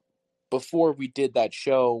we did that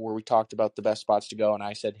show where we talked about the best spots to go, and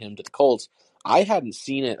I said him to the Colts. I hadn't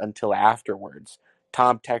seen it until afterwards.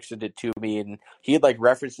 Tom texted it to me, and he had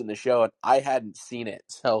referenced it in the show, and I hadn't seen it.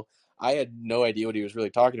 So I had no idea what he was really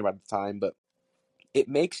talking about at the time, but it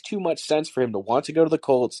makes too much sense for him to want to go to the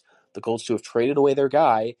Colts to have traded away their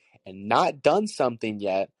guy and not done something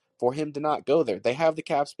yet for him to not go there. They have the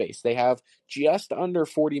cap space. They have just under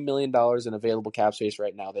 $40 million in available cap space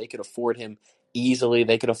right now. They could afford him easily.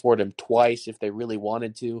 They could afford him twice if they really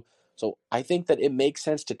wanted to. So I think that it makes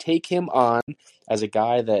sense to take him on as a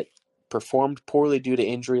guy that performed poorly due to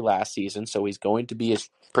injury last season, so he's going to be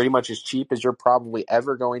pretty much as cheap as you're probably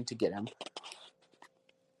ever going to get him.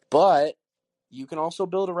 But you can also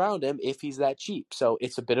build around him if he's that cheap. So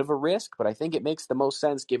it's a bit of a risk, but I think it makes the most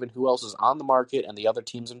sense given who else is on the market and the other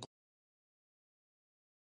teams in play.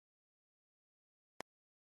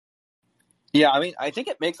 Yeah, I mean, I think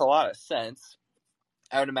it makes a lot of sense.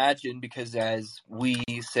 I would imagine because as we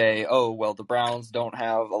say, oh, well, the Browns don't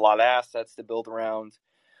have a lot of assets to build around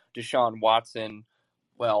Deshaun Watson.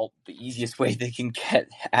 Well, the easiest way they can get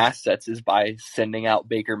assets is by sending out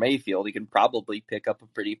Baker Mayfield. He can probably pick up a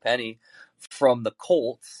pretty penny from the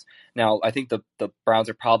Colts. Now, I think the Browns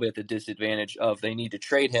are probably at the disadvantage of they need to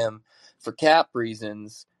trade him for cap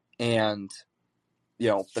reasons. And,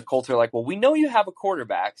 the Colts are like, well, we know you have a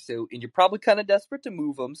quarterback, and you're probably kind of desperate to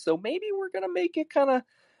move him. So maybe we're going to make it kind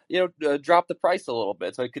of, drop the price a little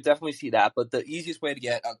bit. So I could definitely see that. But the easiest way to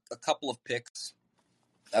get a couple of picks,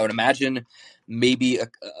 I would imagine maybe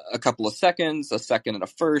a couple of seconds, a second and a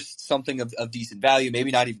first, something of decent value. Maybe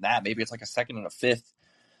not even that. Maybe it's like a second and a fifth.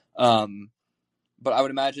 But I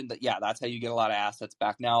would imagine that, yeah, that's how you get a lot of assets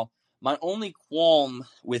back. Now, my only qualm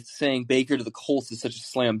with saying Baker to the Colts is such a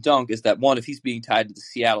slam dunk is that, one, if he's being tied to the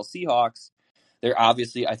Seattle Seahawks, there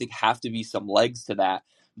obviously, I think, have to be some legs to that.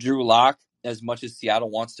 Drew Lock, as much as Seattle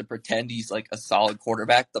wants to pretend he's like a solid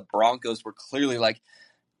quarterback, the Broncos were clearly like,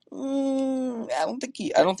 I don't think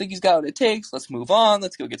he's got what it takes. Let's move on.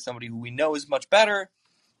 Let's go get somebody who we know is much better.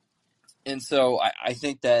 And so I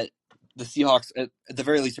think that the Seahawks, at the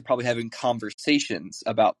very least, are probably having conversations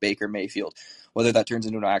about Baker Mayfield. Whether that turns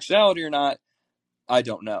into an actuality or not, I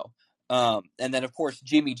don't know. And then, of course,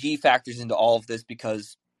 Jimmy G factors into all of this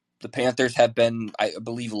because the Panthers have been, I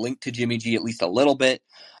believe, linked to Jimmy G at least a little bit.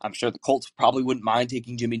 I'm sure the Colts probably wouldn't mind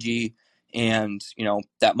taking Jimmy G. And,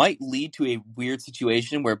 that might lead to a weird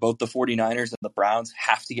situation where both the 49ers and the Browns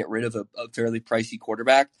have to get rid of a fairly pricey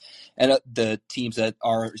quarterback. And the teams that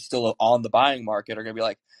are still on the buying market are going to be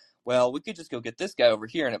like, well, we could just go get this guy over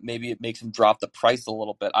here, and maybe it makes him drop the price a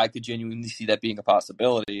little bit. I could genuinely see that being a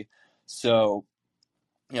possibility. So,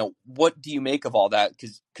 what do you make of all that?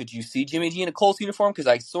 Because could you see Jimmy G in a Colts uniform? Because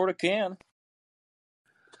I sort of can.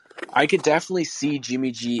 I could definitely see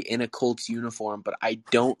Jimmy G in a Colts uniform, but I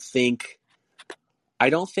don't think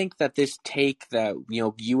that this take that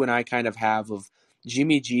you and I kind of have of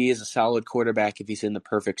Jimmy G is a solid quarterback if he's in the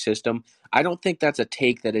perfect system. I don't think that's a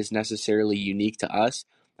take that is necessarily unique to us.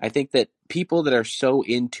 I think that people that are so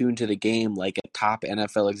in tune to the game, like a top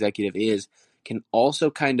NFL executive is, can also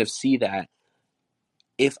kind of see that.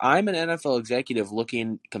 If I'm an NFL executive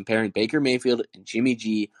comparing Baker Mayfield and Jimmy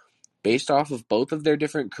G based off of both of their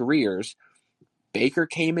different careers, Baker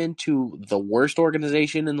came into the worst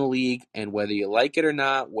organization in the league, and whether you like it or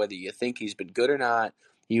not, whether you think he's been good or not,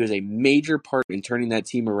 he was a major part in turning that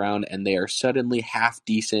team around, and they are suddenly half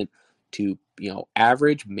decent to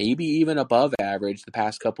average, maybe even above average the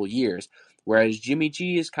past couple years. Whereas Jimmy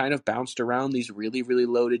G has kind of bounced around these really, really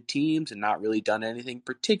loaded teams and not really done anything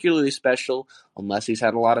particularly special unless he's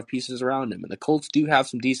had a lot of pieces around him. And the Colts do have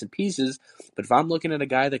some decent pieces, but if I'm looking at a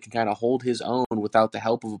guy that can kind of hold his own without the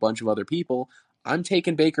help of a bunch of other people, I'm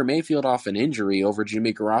taking Baker Mayfield off an injury over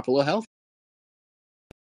Jimmy Garoppolo health.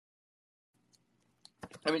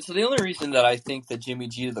 I mean, so the only reason that I think that Jimmy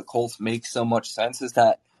G to the Colts makes so much sense is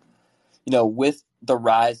that, with the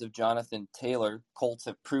rise of Jonathan Taylor, Colts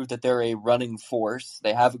have proved that they're a running force.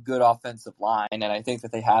 They have a good offensive line, and I think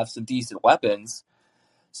that they have some decent weapons.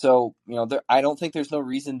 So, I don't think there's no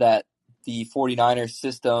reason that the 49ers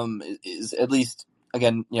system is at least,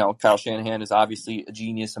 again, Kyle Shanahan is obviously a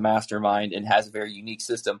genius, a mastermind, and has a very unique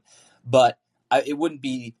system. But it wouldn't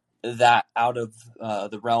be that out of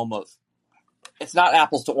the realm of, it's not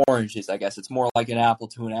apples to oranges, I guess. It's more like an apple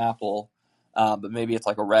to an apple. But maybe it's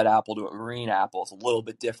like a red apple to a green apple. It's a little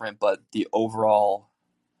bit different, but the overall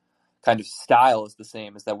kind of style is the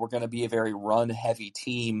same, is that we're going to be a very run-heavy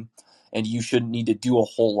team, and you shouldn't need to do a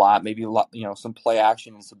whole lot, maybe a lot, some play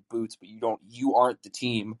action and some boots, but you aren't the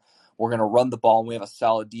team. We're going to run the ball, and we have a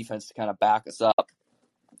solid defense to kind of back us up.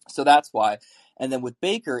 So that's why. And then with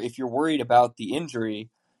Baker, if you're worried about the injury,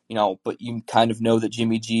 but you kind of know that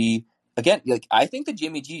Jimmy G, again, like I think that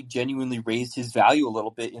Jimmy G genuinely raised his value a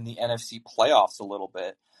little bit in the NFC playoffs a little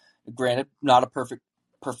bit. Granted, not a perfect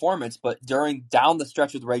performance, but down the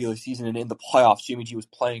stretch of the regular season and in the playoffs, Jimmy G was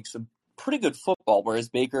playing some pretty good football, whereas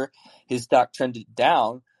Baker, his stock trended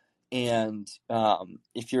down. And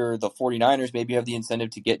if you're the 49ers, maybe you have the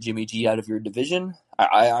incentive to get Jimmy G out of your division.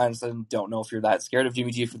 I honestly don't know if you're that scared of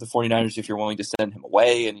Jimmy G for the 49ers, if you're willing to send him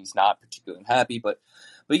away and he's not particularly happy. But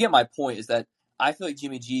you get my point, is that I feel like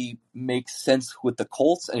Jimmy G makes sense with the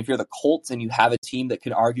Colts. And if you're the Colts and you have a team that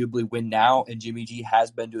can arguably win now, and Jimmy G has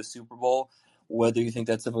been to a Super Bowl, whether you think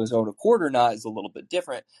that's of his own accord or not is a little bit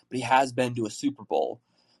different, but he has been to a Super Bowl.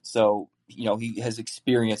 So, he has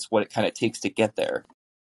experienced what it kind of takes to get there.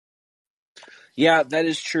 Yeah, that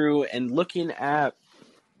is true. And looking at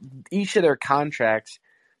each of their contracts,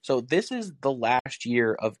 So this is the last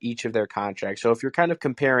year of each of their contracts. So if you're kind of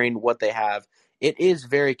comparing what they have, it is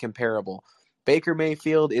very comparable. Baker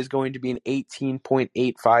Mayfield is going to be an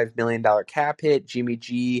 $18.85 million cap hit. Jimmy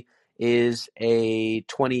G is a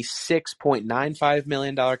 $26.95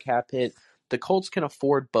 million cap hit. The Colts can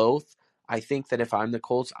afford both. I think that if I'm the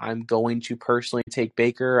Colts, I'm going to personally take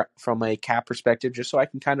Baker from a cap perspective just so I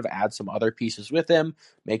can kind of add some other pieces with him,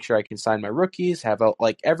 make sure I can sign my rookies, have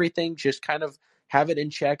everything, just kind of have it in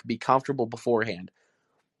check, be comfortable beforehand.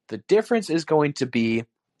 The difference is going to be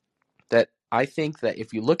that I think that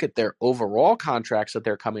if you look at their overall contracts that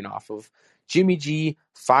they're coming off of, Jimmy G,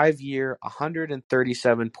 5-year,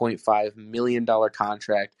 $137.5 million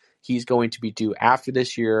contract. He's going to be due after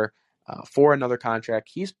this year for another contract.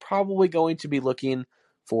 He's probably going to be looking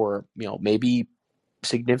for, maybe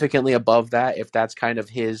significantly above that if that's kind of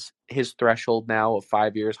his threshold now of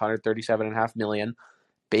 5 years, $137.5 million.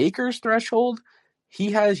 Baker's threshold,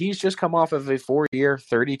 he's just come off of a 4-year,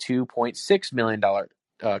 $32.6 million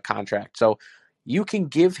contract. So you can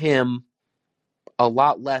give him a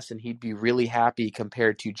lot less and he'd be really happy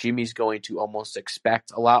compared to Jimmy's going to almost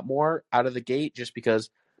expect a lot more out of the gate just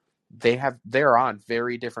because they're on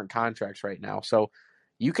very different contracts right now. So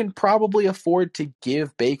you can probably afford to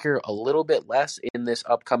give Baker a little bit less in this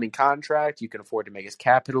upcoming contract. You can afford to make his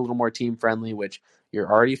cap hit a little more team friendly, which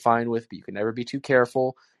you're already fine with, but you can never be too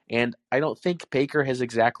careful. And I don't think Baker has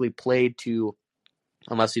exactly played to,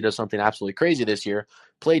 unless he does something absolutely crazy this year,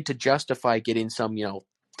 played to justify getting some,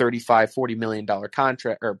 $35-40 million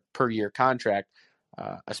contract or per year contract,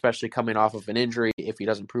 especially coming off of an injury. If he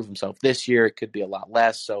doesn't prove himself this year, it could be a lot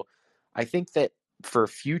less. So I think that for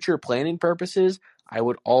future planning purposes, I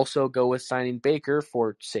would also go with signing Baker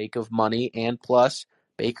for sake of money. And plus,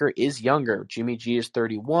 Baker is younger. Jimmy G is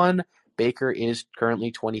 31. Baker is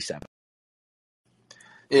currently 27.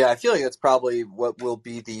 Yeah, I feel like that's probably what will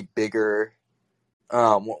be the bigger,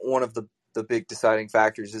 one of the big deciding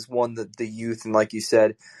factors is one, the youth, and like you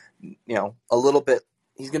said, a little bit,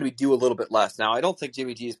 he's going to be due a little bit less. Now, I don't think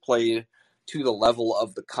Jimmy G has played to the level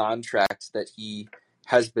of the contract that he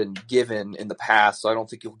has been given in the past, so I don't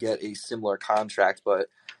think you'll get a similar contract. But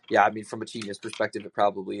yeah, I mean, from a genius perspective, it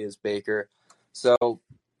probably is Baker. So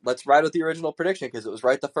let's ride with the original prediction because it was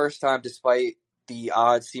right the first time, despite the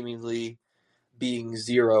odds seemingly being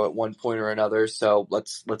 0 at one point or another. So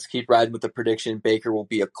let's keep riding with the prediction. Baker will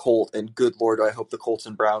be a Colt, and good Lord, I hope the Colts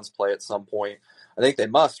and Browns play at some point. I think they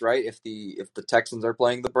must, right? If the Texans are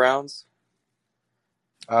playing the Browns.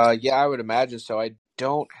 Yeah, I would imagine so. I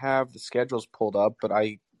don't have the schedules pulled up, but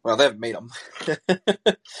they haven't made them.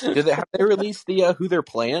 have they released the who they're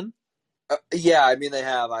playing? Yeah, I mean they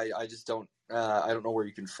have. I just don't. I don't know where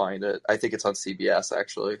you can find it. I think it's on CBS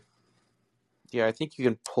actually. Yeah, I think you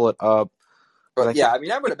can pull it up. But yeah, I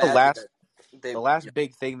mean I would imagine the last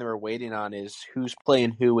big thing that we're waiting on is who's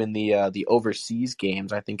playing who in the overseas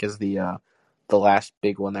games. I think is the last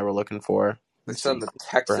big one that we're looking for. They send the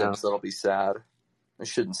Texans. That'll be sad. They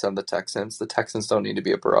shouldn't send the Texans. The Texans don't need to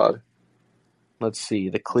be abroad. Let's see.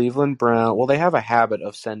 The Cleveland Browns. Well, they have a habit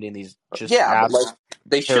of sending these just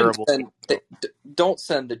they shouldn't send. Don't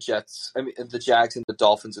send the Jets. I mean, the Jags and the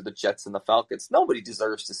Dolphins or the Jets and the Falcons. Nobody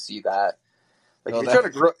deserves to see that. Like, if you're trying to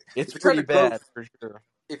grow, it's pretty bad for sure.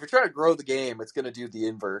 If you're trying to grow the game, it's going to do the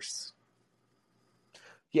inverse.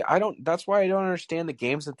 Yeah, that's why I don't understand the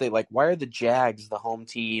games that they like. Why are the Jags the home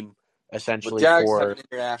team essentially? The Jags have an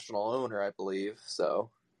international owner, I believe. So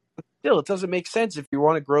still, it doesn't make sense if you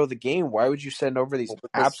want to grow the game. Why would you send over these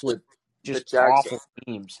absolute awful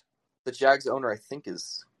teams? The Jags owner, I think,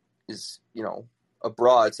 is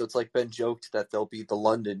abroad, so it's like been joked that they'll be the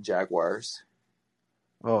London Jaguars.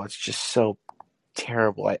 Oh, it's just so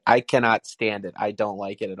terrible. I cannot stand it. I don't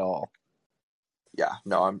like it at all. Yeah,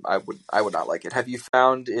 no, I would not like it. Have you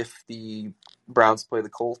found if the Browns play the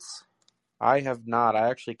Colts? I have not. I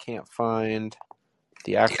actually can't find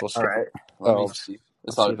the actual schedule. All right. Let me see.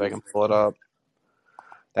 Let's see if I can pull it up.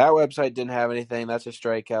 That website didn't have anything. That's a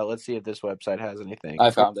strikeout. Let's see if this website has anything.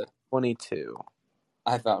 I found it. 22.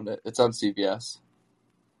 I found it. It's on CBS.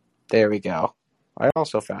 There we go. I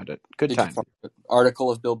also found it. Good time. Article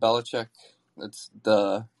of Bill Belichick. That's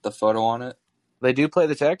the photo on it. They do play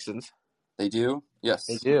the Texans. They do? Yes.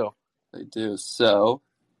 They do. They do. So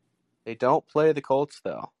they don't play the Colts,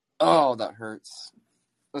 though. Oh, that hurts.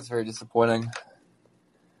 That's very disappointing.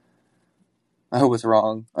 I hope it's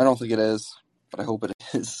wrong. I don't think it is, but I hope it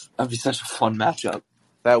is. That'd be such a fun matchup.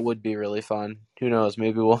 That would be really fun. Who knows?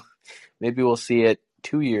 Maybe we'll see it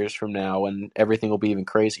 2 years from now when everything will be even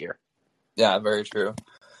crazier. Yeah, very true.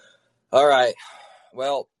 All right.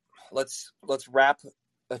 Well, let's wrap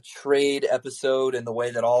a trade episode and the way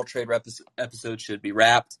that all trade episodes should be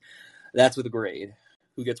wrapped. That's with a grade.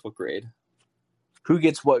 Who gets what grade? Who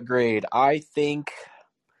gets what grade? I think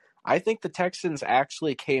the Texans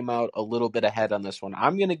actually came out a little bit ahead on this one.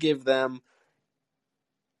 I'm gonna give them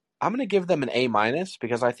an A minus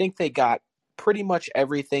because I think they got pretty much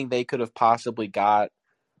everything they could have possibly got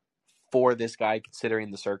for this guy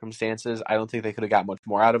considering the circumstances. I don't think they could have got much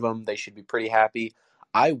more out of him. They should be pretty happy.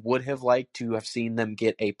 I would have liked to have seen them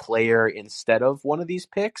get a player instead of one of these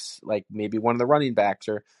picks, like maybe one of the running backs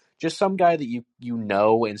or just some guy that you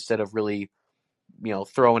know instead of really,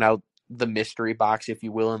 throwing out the mystery box, if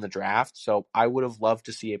you will, in the draft. So I would have loved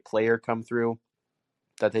to see a player come through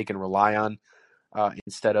that they can rely on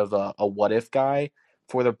instead of a what if guy.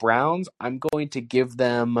 For the Browns, I'm going to give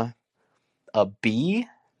them a B,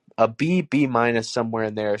 B minus somewhere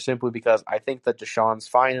in there, simply because I think that Deshaun's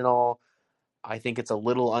fine and all. I think it's a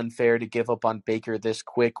little unfair to give up on Baker this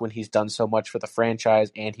quick when he's done so much for the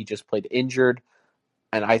franchise and he just played injured.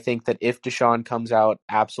 And I think that if Deshaun comes out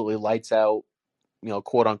absolutely lights out,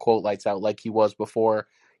 quote unquote lights out like he was before,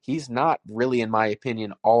 he's not really, in my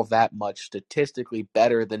opinion, all that much statistically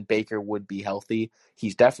better than Baker would be healthy.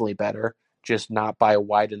 He's definitely better, just not by a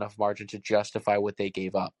wide enough margin to justify what they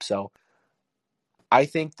gave up. So I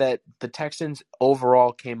think that the Texans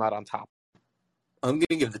overall came out on top. I'm going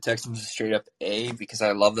to give the Texans a straight up A because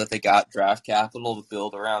I love that they got draft capital to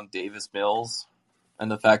build around Davis Mills.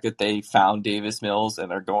 And the fact that they found Davis Mills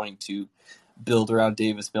and are going to build around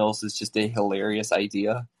Davis Mills is just a hilarious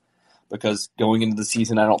idea. Because going into the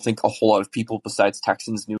season, I don't think a whole lot of people besides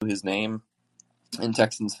Texans knew his name and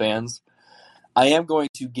Texans fans. I am going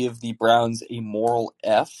to give the Browns a moral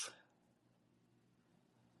F,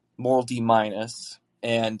 moral D minus,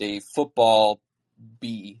 and a football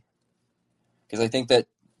B. Because I think that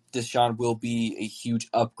Deshaun will be a huge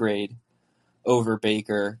upgrade over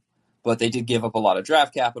Baker, but they did give up a lot of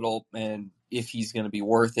draft capital, and if he's going to be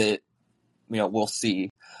worth it, we'll see.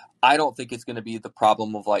 I don't think it's going to be the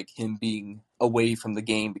problem of like him being away from the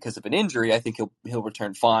game because of an injury. I think he'll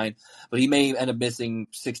return fine, but he may end up missing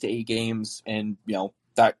 6 to 8 games, and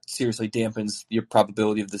that seriously dampens your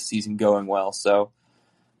probability of the season going well. So,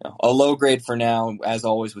 a low grade for now. As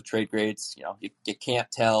always with trade grades, you can't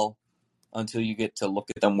tell until you get to look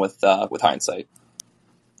at them with hindsight.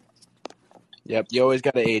 Yep, you always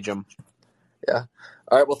got to age them. Yeah.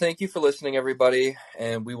 All right. Well, thank you for listening, everybody,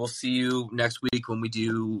 and we will see you next week when we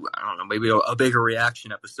do, I don't know, maybe a bigger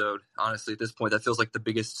reaction episode. Honestly, at this point, that feels like the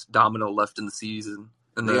biggest domino left in the season,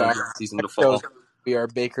 season to fall. Be our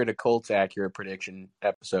Baker to Colts accurate prediction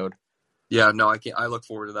episode. Yeah. No, I can't. I look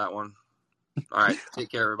forward to that one. All right. Take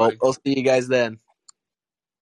care, everybody. I'll see you guys then.